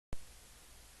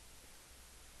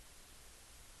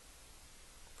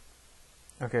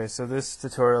Okay, so this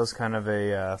tutorial is kind of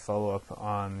a follow-up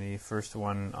on the first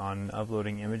one on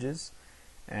uploading images,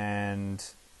 and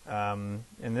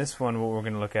in this one what we're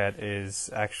going to look at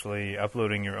is actually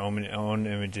uploading your own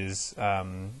images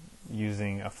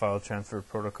using a file transfer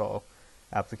protocol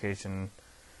application.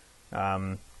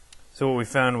 So what we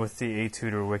found with the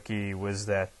Atutor wiki was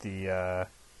that the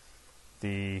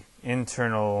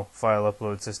internal file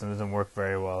upload system doesn't work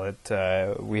very well.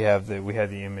 We had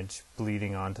the image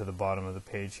bleeding onto the bottom of the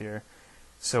page here.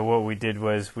 So what we did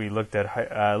was we looked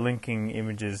at linking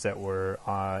images that were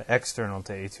external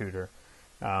to Atutor.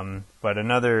 But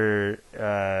another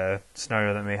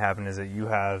scenario that may happen is that you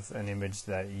have an image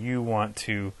that you want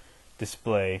to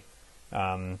display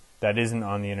that isn't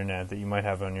on the internet, that you might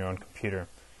have on your own computer.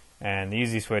 And the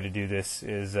easiest way to do this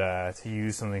is to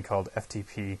use something called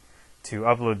FTP to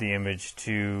upload the image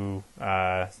to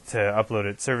upload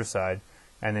it server side,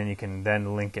 and then you can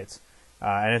then link it.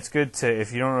 And it's good to,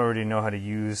 if you don't already know how to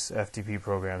use FTP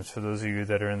programs, for those of you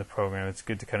that are in the program, it's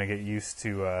good to kind of get used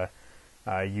to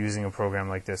using a program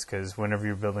like this, because whenever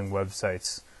you're building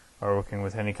websites or working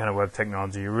with any kind of web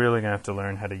technology, you're really going to have to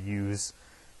learn how to use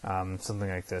something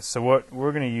like this. So what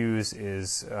we're going to use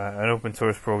is an open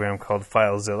source program called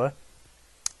FileZilla.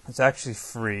 It's actually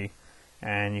free,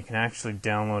 and you can actually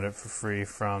download it for free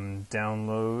from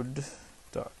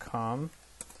download.com.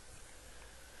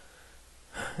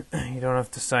 You don't have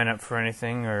to sign up for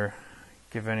anything or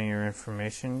give any of your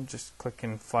information. Just click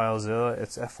in FileZilla.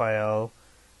 It's FileZilla.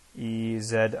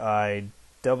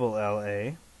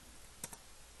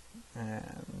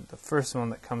 And the first one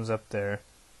that comes up there,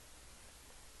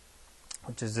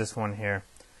 which is this one here.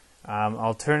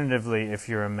 Alternatively, if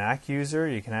you're a Mac user,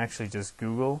 you can actually just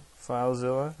Google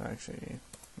FileZilla. Actually, you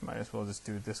might as well just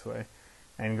do it this way.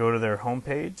 And go to their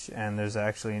homepage, and there's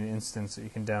actually an instance that you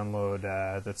can download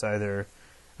that's either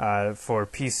for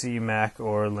PC, Mac,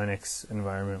 or Linux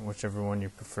environment, whichever one you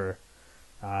prefer.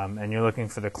 And you're looking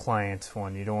for the client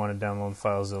one. You don't want to download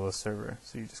FileZilla server.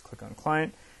 So you just click on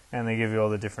client, and they give you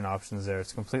all the different options there.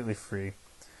 It's completely free.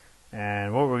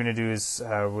 And what we're going to do is,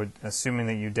 assuming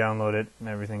that you download it and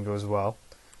everything goes well,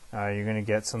 you're going to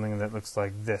get something that looks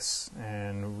like this.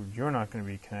 And you're not going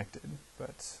to be connected,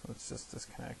 but let's just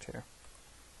disconnect here.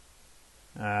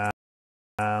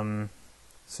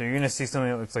 So you're going to see something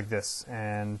that looks like this,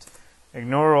 and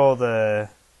ignore all the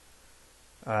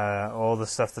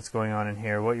stuff that's going on in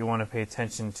here. What you want to pay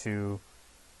attention to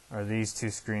are these two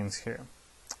screens here,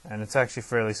 and it's actually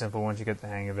fairly simple once you get the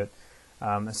hang of it.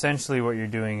 Essentially what you're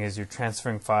doing is you're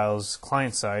transferring files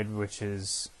client side, which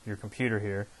is your computer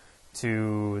here,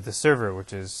 to the server,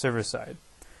 which is server side.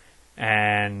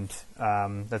 And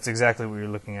that's exactly what you're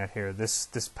looking at here. This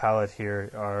palette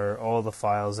here are all the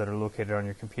files that are located on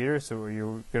your computer. So what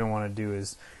you're going to want to do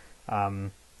is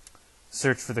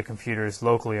search for the computers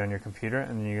locally on your computer,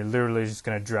 and you're literally just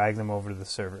going to drag them over to the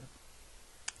server.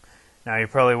 Now you're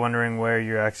probably wondering where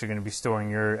you're actually going to be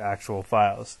storing your actual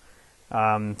files.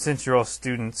 Since you're all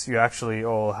students, you actually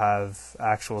all have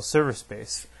actual server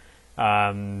space.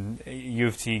 U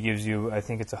of T gives you, I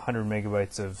think it's 100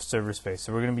 megabytes of server space,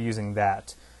 so we're going to be using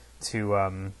that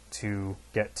to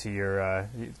get to your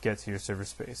server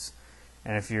space.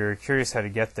 And if you're curious how to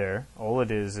get there, all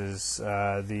it is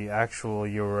the actual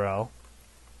URL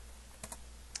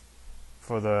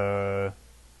for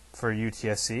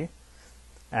UTSC.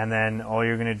 And then all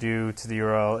you're going to do to the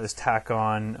URL is tack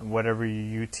on whatever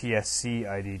your UTSC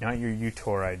ID, not your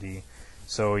Utor ID.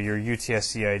 So your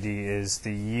UTSC ID is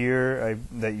the year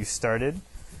that you started,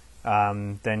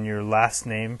 then your last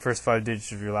name, first 5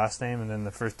 digits of your last name, and then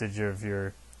the first digit of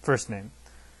your first name.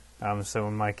 So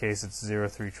in my case, it's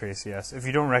 03 Tracy S. If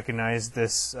you don't recognize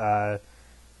this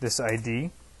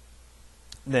ID,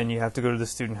 then you have to go to the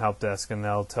student help desk, and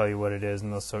they'll tell you what it is,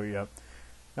 and they'll sort you out.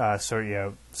 So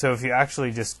if you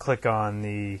actually just click on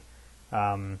the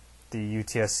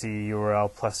UTSC URL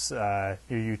plus your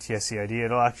UTSC ID,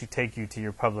 it'll actually take you to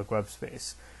your public web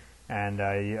space. And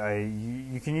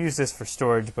you can use this for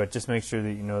storage, but just make sure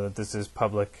that you know that this is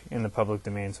public, in the public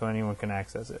domain, so anyone can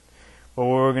access it. But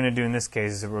what we're going to do in this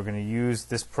case is that we're going to use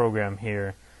this program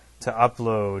here to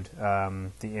upload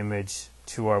the image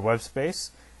to our web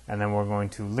space, and then we're going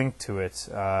to link to it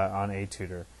on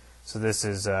Atutor. So this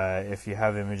is if you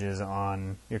have images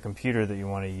on your computer that you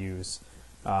want to use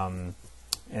and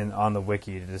on the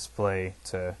wiki to display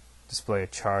a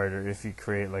chart, or if you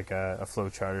create like a flow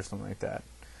chart or something like that.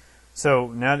 So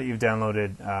now that you've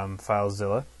downloaded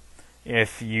FileZilla,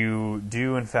 if you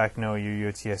do in fact know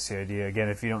your UTSC ID, again,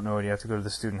 if you don't know it, you have to go to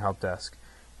the student help desk.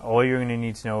 All you're going to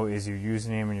need to know is your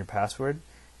username and your password,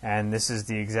 and this is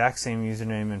the exact same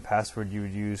username and password you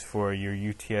would use for your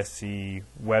UTSC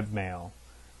webmail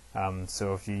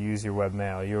So if you use your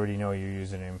webmail, you already know your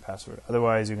username and password.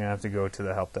 Otherwise, you're going to have to go to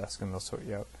the help desk and they'll sort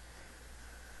you out.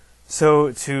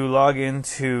 So to log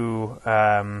into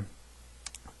to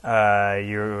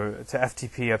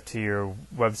FTP up to your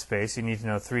web space, you need to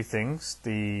know three things: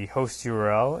 the host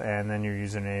URL and then your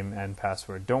username and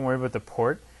password. Don't worry about the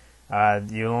port.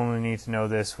 You'll only need to know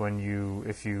this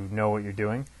if you know what you're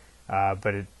doing.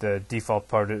 But the default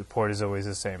port is always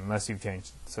the same unless you've changed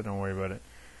it. So don't worry about it.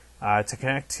 To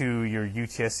connect to your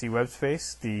UTSC web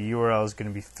space, the URL is going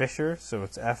to be Fisher, so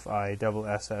it's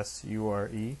FISSURE.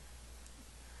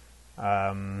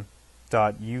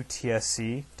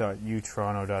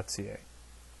 .utsc.utoronto.ca.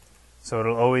 So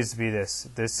it'll always be this.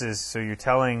 So you're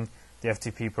telling the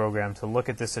FTP program to look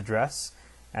at this address,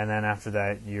 and then after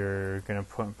that you're going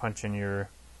to punch in your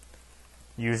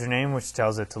username, which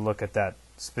tells it to look at that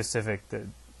specific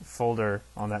folder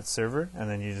on that server, and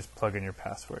then you just plug in your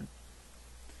password.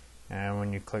 And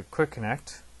when you click Quick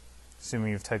Connect,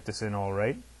 assuming you've typed this in all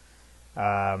right,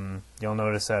 you'll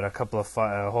notice that a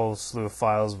whole slew of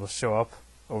files will show up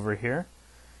over here,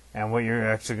 and what you're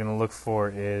actually going to look for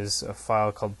is a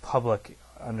file called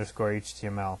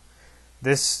public_HTML.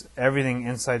 Everything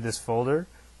inside this folder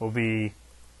will be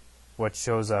what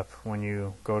shows up when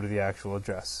you go to the actual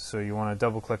address. So you want to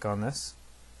double click on this.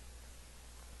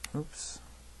 Oops.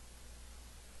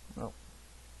 Oh.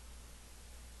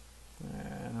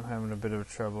 And I'm having a bit of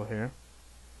trouble here.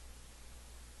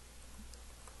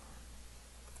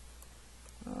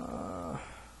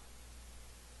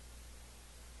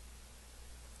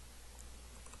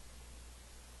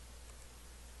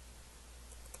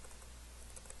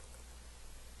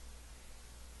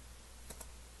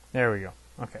 There we go.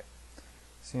 Okay.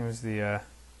 Seems the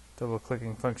double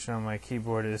clicking function on my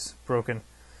keyboard is broken.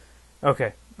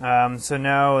 Okay. So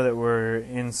now that we're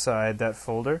inside that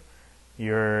folder,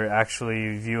 you're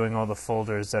actually viewing all the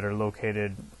folders that are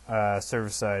located server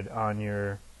side on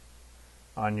your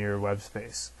web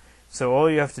space. So all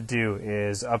you have to do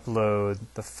is upload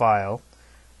the file,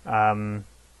 and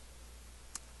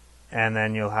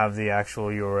then you'll have the actual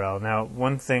URL. Now,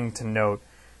 one thing to note,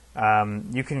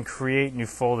 you can create new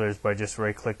folders by just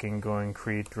right-clicking, going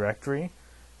Create Directory,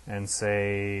 and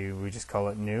say, we just call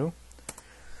it New.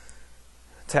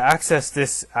 To access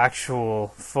this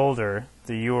actual folder,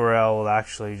 the URL will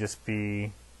actually just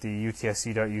be the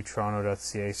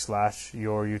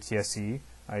utsc.utoronto.ca/your UTSC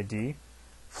ID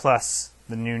plus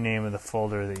the new name of the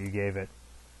folder that you gave it.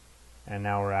 And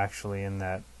now we're actually in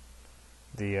that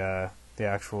we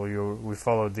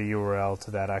followed the URL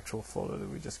to that actual folder that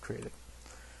we just created.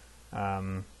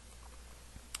 But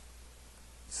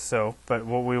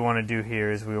what we want to do here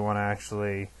is we want to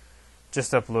actually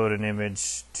just upload an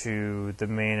image to the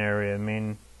main area,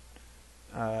 main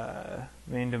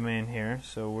domain here.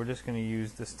 So we're just going to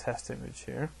use this test image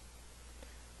here,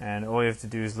 and all you have to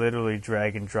do is literally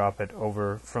drag and drop it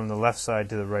over from the left side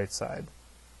to the right side,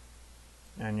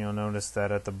 and you'll notice that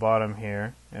at the bottom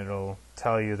here it'll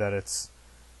tell you that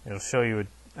it'll show you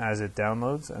as it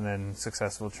downloads, and then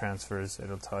successful transfers,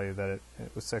 it'll tell you that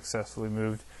it was successfully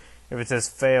moved. If it says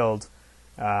failed,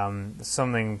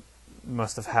 something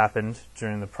must have happened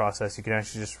during the process. You can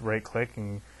actually just right click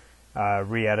and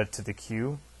re-add it to the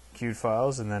queued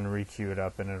files, and then re-queue it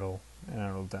up, and it'll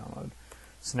download.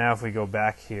 So now if we go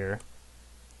back here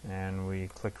and we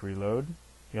click reload,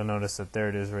 you'll notice that there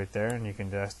it is right there, and you can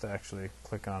just actually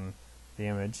click on the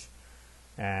image,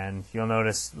 and you'll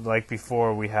notice, like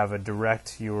before, we have a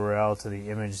direct URL to the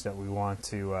image that we want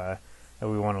to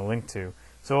link to.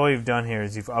 So all you've done here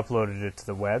is you've uploaded it to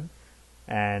the web,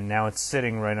 and now it's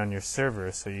sitting right on your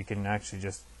server, so you can actually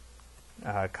just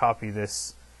copy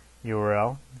this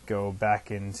URL, go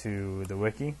back into the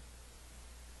wiki,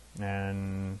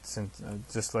 and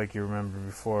just like you remember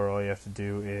before, all you have to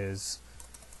do is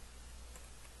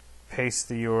paste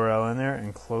the URL in there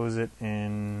and close it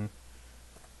in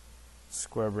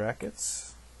square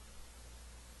brackets,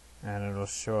 and it'll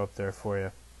show up there for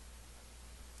you.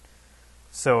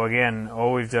 So again,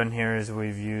 all we've done here is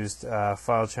we've used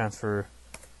file transfer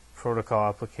protocol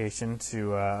application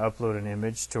to upload an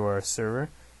image to our server,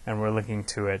 and we're linking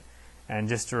to it. And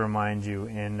just to remind you,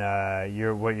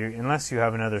 unless you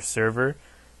have another server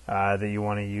that you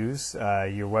want to use,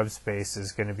 your web space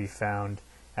is going to be found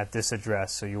at this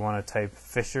address. So you want to type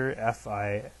Fisher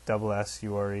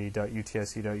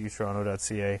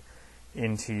FISSURE.utsc.utoronto.ca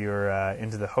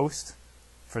into the host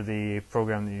for the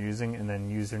program that you're using, and then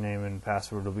username and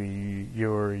password will be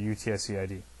your UTSC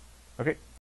ID. Okay.